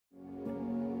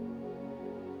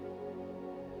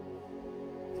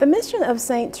The mission of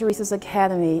St. Teresa's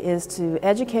Academy is to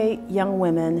educate young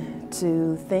women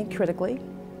to think critically,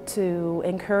 to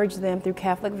encourage them through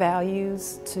Catholic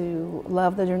values to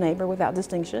love their neighbor without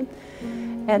distinction,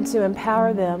 and to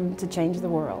empower them to change the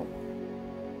world.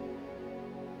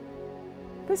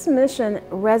 This mission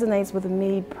resonates with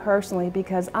me personally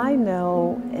because I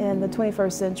know in the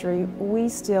 21st century we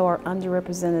still are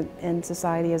underrepresented in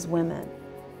society as women.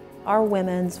 Our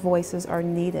women's voices are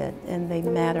needed and they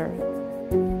matter.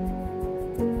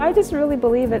 I just really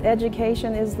believe that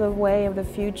education is the way of the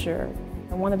future.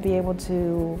 I want to be able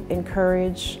to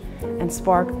encourage and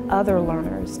spark other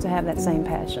learners to have that same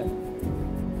passion.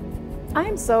 I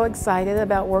am so excited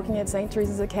about working at St.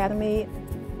 Teresa's Academy.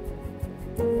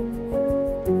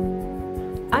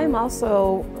 I am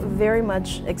also very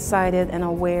much excited and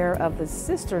aware of the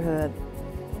sisterhood.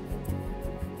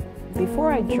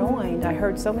 Before I joined, I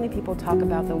heard so many people talk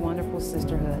about the wonderful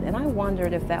sisterhood, and I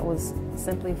wondered if that was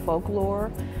simply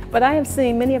folklore. But I have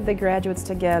seen many of the graduates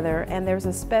together, and there's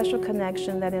a special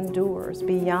connection that endures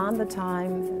beyond the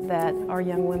time that our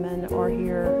young women are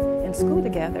here in school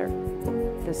together.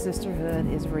 The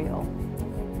sisterhood is real.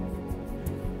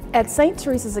 At St.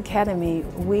 Teresa's Academy,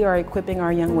 we are equipping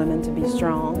our young women to be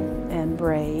strong and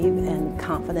brave and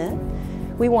confident.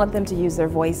 We want them to use their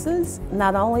voices,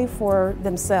 not only for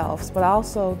themselves, but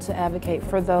also to advocate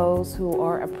for those who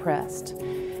are oppressed.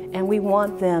 And we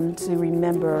want them to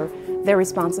remember their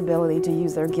responsibility to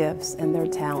use their gifts and their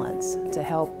talents to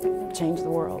help change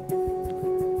the world.